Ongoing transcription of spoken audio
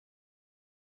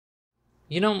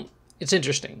You know, it's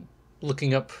interesting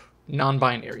looking up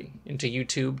non-binary into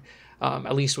YouTube,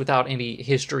 at least without any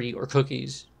history or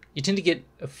cookies. You tend to get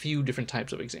a few different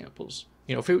types of examples.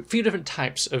 You know, a few different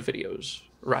types of videos,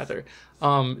 rather.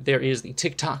 There is the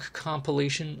TikTok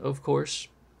compilation, of course.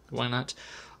 Why not?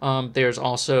 There's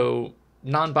also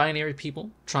non-binary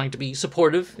people trying to be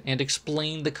supportive and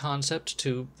explain the concept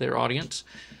to their audience.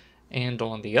 And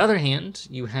on the other hand,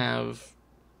 you have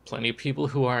plenty of people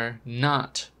who are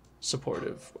not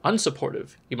supportive,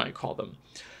 unsupportive, you might call them.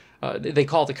 They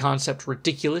call the concept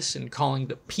ridiculous and calling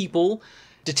the people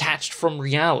detached from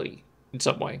reality in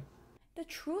some way. The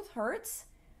truth hurts,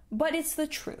 but it's the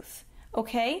truth,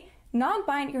 okay?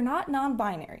 You're not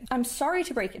non-binary. I'm sorry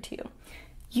to break it to you.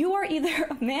 You are either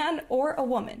a man or a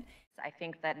woman. I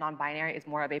think that non-binary is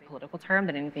more of a political term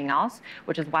than anything else,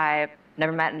 which is why I've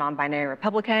never met a non-binary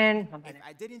Republican. If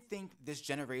I didn't think this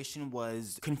generation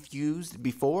was confused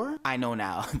before, I know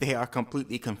now. They are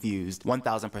completely confused,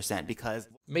 1000%, because...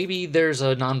 Maybe there's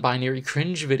a non-binary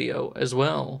cringe video as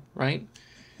well, right?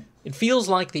 It feels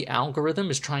like the algorithm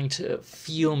is trying to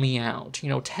feel me out, you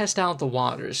know, test out the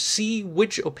waters, see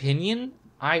which opinion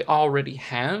I already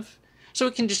have, so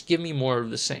it can just give me more of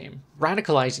the same,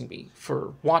 radicalizing me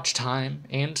for watch time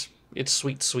and its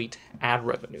sweet, sweet ad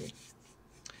revenue.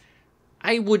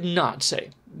 I would not say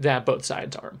that both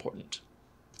sides are important,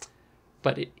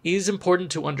 but it is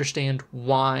important to understand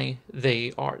why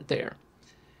they are there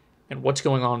and what's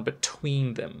going on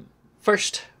between them.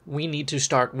 First, we need to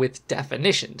start with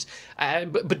definitions.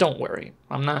 But don't worry,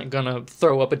 I'm not gonna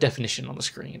throw up a definition on the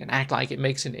screen and act like it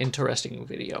makes an interesting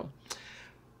video.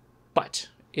 But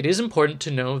it is important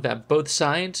to know that both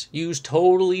sides use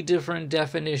totally different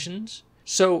definitions.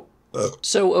 So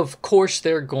of course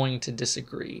they're going to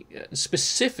disagree,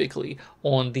 specifically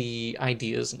on the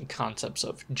ideas and concepts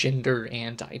of gender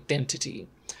and identity.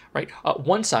 Right?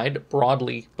 One side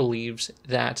broadly believes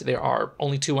that there are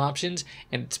only two options,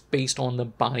 and it's based on the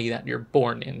body that you're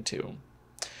born into.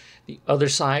 The other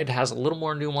side has a little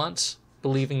more nuance,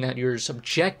 believing that your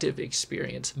subjective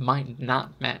experience might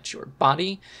not match your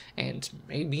body, and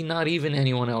maybe not even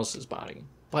anyone else's body.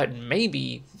 But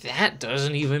maybe that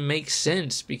doesn't even make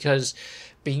sense, because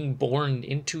being born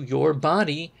into your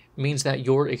body means that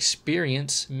your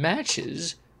experience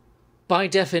matches by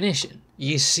definition.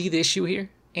 You see the issue here?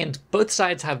 And both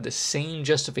sides have the same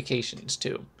justifications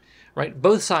too, right?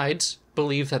 Both sides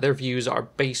believe that their views are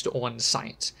based on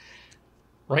science,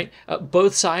 right?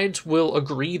 Both sides will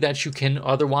agree that you can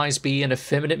otherwise be an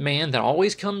effeminate man. That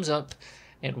always comes up.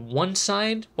 And one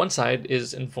side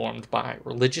is informed by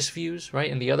religious views, right?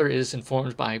 And the other is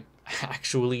informed by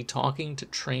actually talking to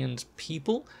trans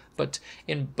people. But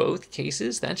in both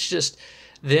cases, that's just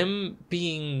them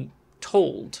being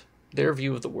told their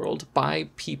view of the world by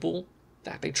people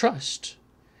that they trust.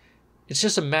 It's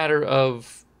just a matter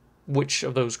of which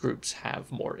of those groups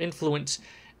have more influence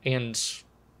and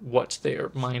what their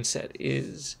mindset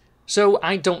is. So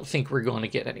I don't think we're going to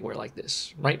get anywhere like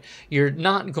this, right? You're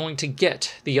not going to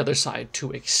get the other side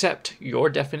to accept your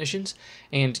definitions,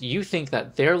 and you think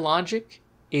that their logic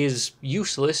is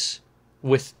useless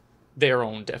with their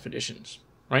own definitions,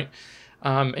 right?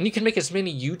 And you can make as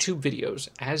many YouTube videos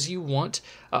as you want,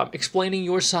 explaining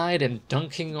your side and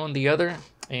dunking on the other,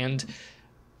 and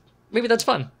maybe that's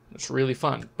fun. It's really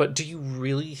fun. But do you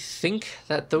really think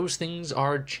that those things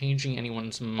are changing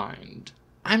anyone's mind?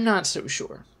 I'm not so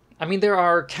sure. I mean, there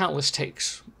are countless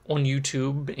takes on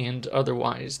YouTube and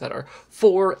otherwise that are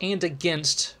for and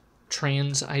against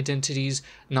trans identities,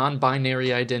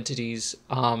 non-binary identities,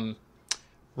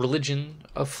 religion,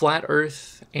 a flat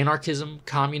earth, anarchism,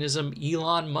 communism,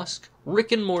 Elon Musk,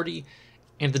 Rick and Morty,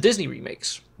 and the Disney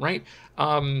remakes, right?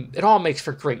 It all makes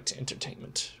for great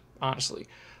entertainment, honestly.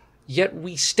 Yet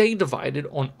we stay divided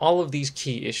on all of these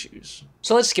key issues.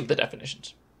 So let's skip the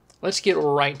definitions. Let's get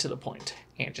right to the point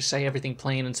and just say everything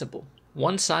plain and simple.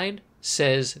 One side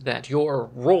says that your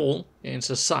role in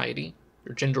society,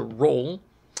 your gender role,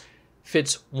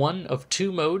 fits one of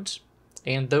two modes,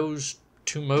 and those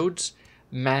two modes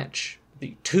match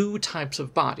the two types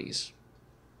of bodies,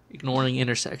 ignoring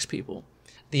intersex people.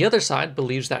 The other side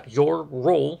believes that your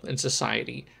role in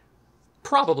society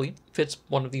probably fits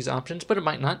one of these options, but it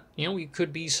might not. You know, you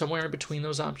could be somewhere in between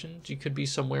those options. You could be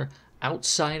somewhere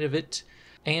outside of it,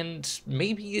 and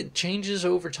maybe it changes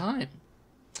over time.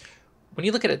 When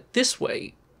you look at it this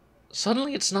way,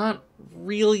 suddenly it's not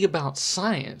really about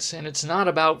science, and it's not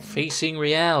about facing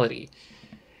reality.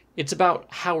 It's about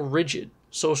how rigid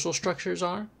social structures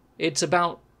are. It's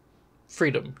about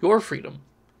freedom, your freedom.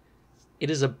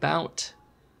 It is about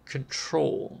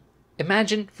control.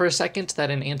 Imagine for a second that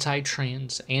an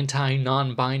anti-trans,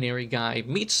 anti-non-binary guy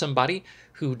meets somebody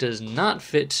who does not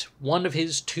fit one of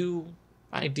his two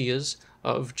ideas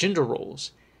of gender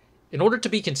roles. In order to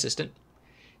be consistent,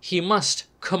 he must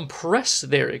compress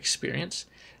their experience,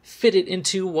 fit it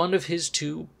into one of his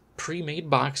two pre-made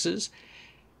boxes,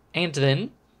 and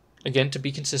then, again, to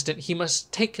be consistent, he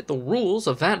must take the rules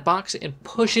of that box and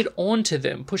push it onto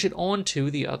them, push it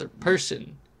onto the other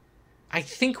person. I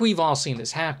think we've all seen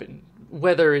this happen,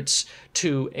 whether it's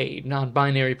to a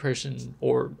non-binary person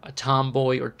or a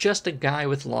tomboy or just a guy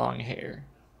with long hair.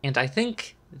 And I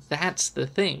think that's the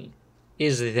thing.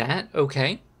 Is that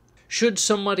okay? Should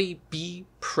somebody be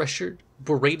pressured,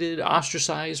 berated,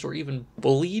 ostracized, or even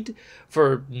bullied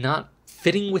for not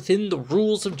fitting within the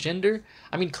rules of gender?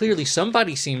 I mean, clearly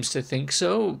somebody seems to think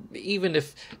so, even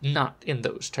if not in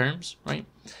those terms, right?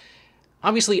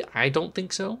 Obviously, I don't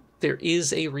think so. There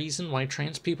is a reason why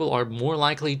trans people are more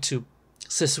likely to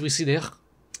se suicider.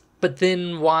 But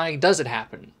then why does it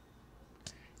happen?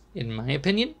 In my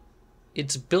opinion,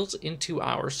 it's built into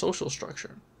our social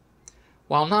structure.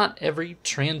 While not every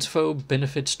transphobe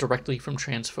benefits directly from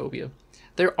transphobia,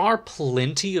 there are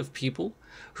plenty of people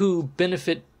who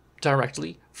benefit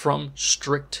directly from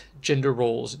strict gender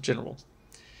roles in general.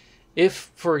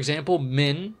 If, for example,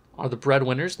 men are the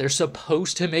breadwinners, they're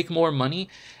supposed to make more money,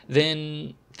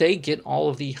 then they get all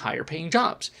of the higher paying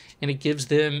jobs, and it gives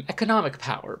them economic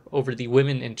power over the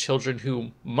women and children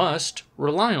who must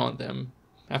rely on them.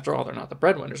 After all, they're not the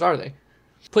breadwinners, are they?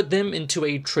 Put them into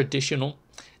a traditional,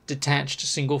 detached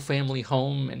single-family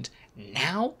home, and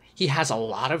now he has a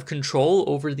lot of control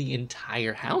over the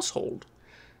entire household.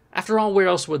 After all, where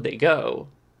else would they go?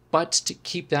 But to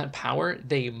keep that power,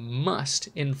 they must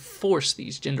enforce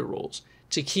these gender roles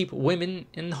to keep women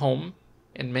in the home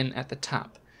and men at the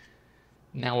top.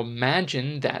 Now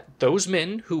imagine that those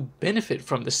men who benefit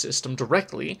from the system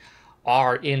directly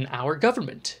are in our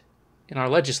government, in our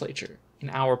legislature, in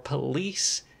our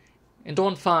police, and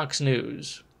on Fox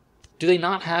News. Do they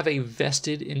not have a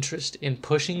vested interest in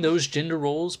pushing those gender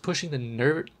roles, pushing the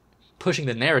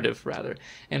narrative,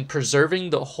 and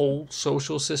preserving the whole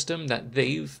social system that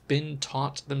they've been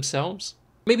taught themselves?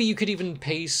 Maybe you could even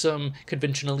pay some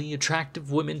conventionally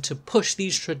attractive women to push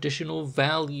these traditional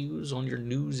values on your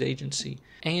news agency,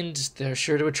 and they're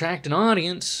sure to attract an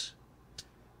audience.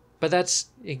 But that's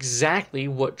exactly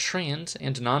what trans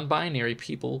and non-binary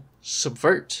people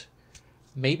subvert.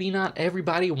 Maybe not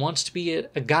everybody wants to be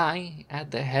a guy at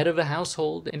the head of a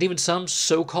household, and even some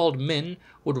so-called men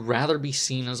would rather be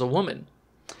seen as a woman.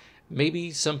 Maybe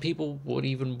some people would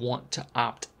even want to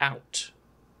opt out.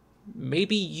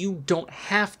 Maybe you don't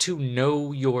have to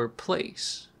know your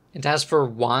place. And as for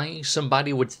why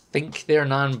somebody would think they're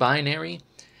non-binary,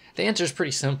 the answer is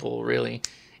pretty simple, really.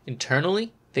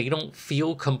 Internally, they don't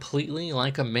feel completely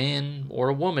like a man or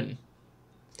a woman.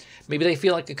 Maybe they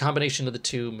feel like a combination of the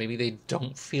two, maybe they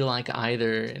don't feel like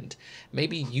either, and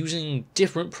maybe using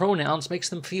different pronouns makes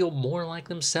them feel more like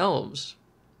themselves.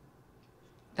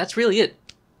 That's really it.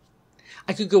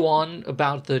 I could go on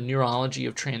about the neurology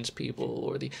of trans people,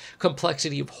 or the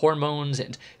complexity of hormones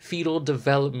and fetal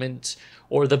development,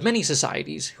 or the many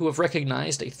societies who have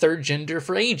recognized a third gender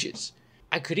for ages.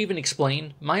 I could even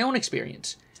explain my own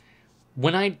experience.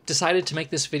 When I decided to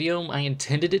make this video, I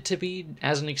intended it to be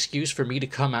as an excuse for me to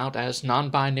come out as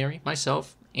non-binary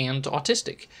myself and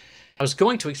autistic. I was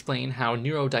going to explain how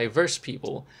neurodiverse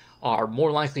people are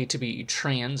more likely to be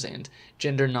trans and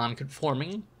gender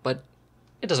non-conforming, but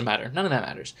it doesn't matter. None of that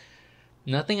matters.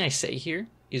 Nothing I say here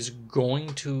is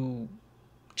going to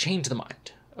change the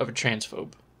mind of a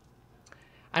transphobe.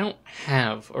 I don't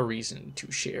have a reason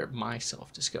to share my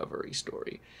self-discovery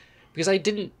story, because I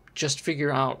didn't just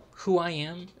figure out who I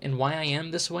am and why I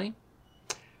am this way,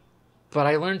 but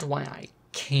I learned why I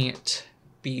can't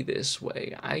be this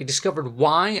way. I discovered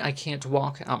why I can't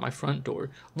walk out my front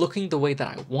door looking the way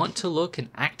that I want to look and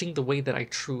acting the way that I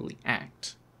truly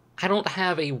act. I don't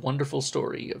have a wonderful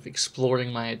story of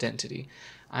exploring my identity.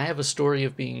 I have a story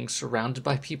of being surrounded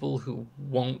by people who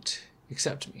won't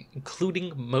accept me,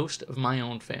 including most of my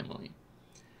own family.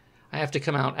 I have to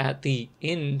come out at the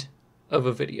end of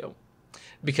a video,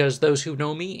 because those who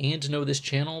know me and know this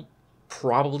channel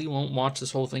probably won't watch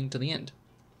this whole thing to the end.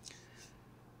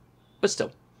 But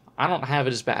still, I don't have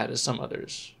it as bad as some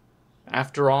others.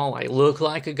 After all, I look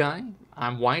like a guy,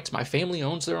 I'm white, my family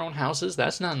owns their own houses,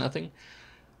 that's not nothing.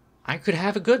 I could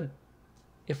have it good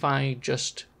if I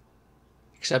just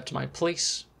accept my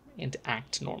place and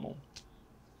act normal.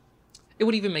 It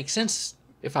would even make sense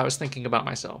if I was thinking about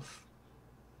myself.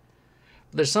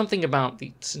 But there's something about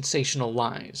the sensational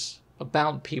lies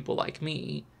about people like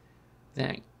me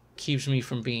that keeps me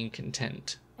from being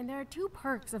content. And there are two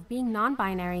perks of being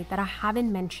non-binary that I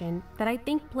haven't mentioned that I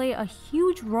think play a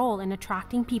huge role in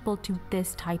attracting people to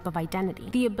this type of identity.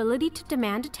 The ability to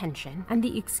demand attention and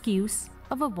the excuse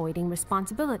of avoiding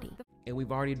responsibility. And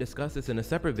we've already discussed this in a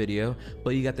separate video,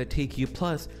 but you got the TQ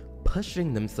plus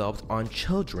pushing themselves on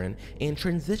children and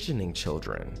transitioning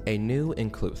children. A new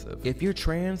inclusive. If you're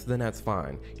trans, then that's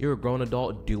fine. You're a grown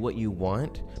adult, do what you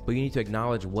want, but you need to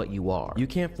acknowledge what you are. You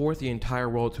can't force the entire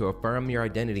world to affirm your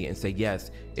identity and say,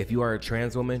 yes, if you are a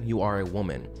trans woman, you are a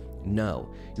woman.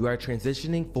 No, you are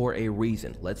transitioning for a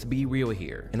reason. Let's be real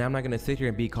here. And I'm not gonna sit here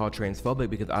and be called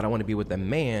transphobic because I don't wanna be with a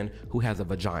man who has a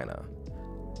vagina.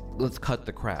 Let's cut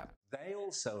the crap. They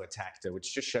also attacked her,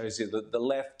 which just shows you that the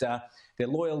left, their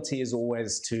loyalty is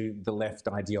always to the left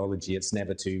ideology. It's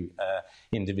never to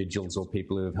individuals or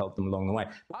people who have helped them along the way.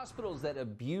 Hospitals that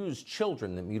abuse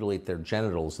children, that mutilate their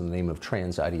genitals in the name of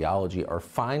trans ideology, are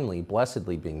finally,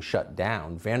 blessedly being shut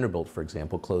down. Vanderbilt, for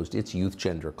example, closed its youth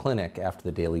gender clinic after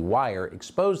the Daily Wire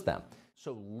exposed them.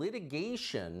 So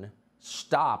litigation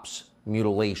stops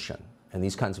mutilation, and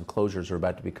these kinds of closures are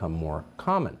about to become more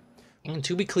common. And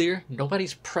to be clear,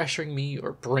 nobody's pressuring me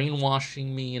or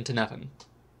brainwashing me into nothing.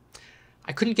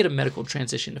 I couldn't get a medical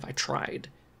transition if I tried.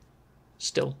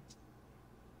 Still,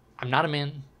 I'm not a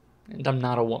man, and I'm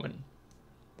not a woman.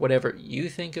 Whatever you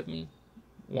think of me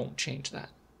won't change that.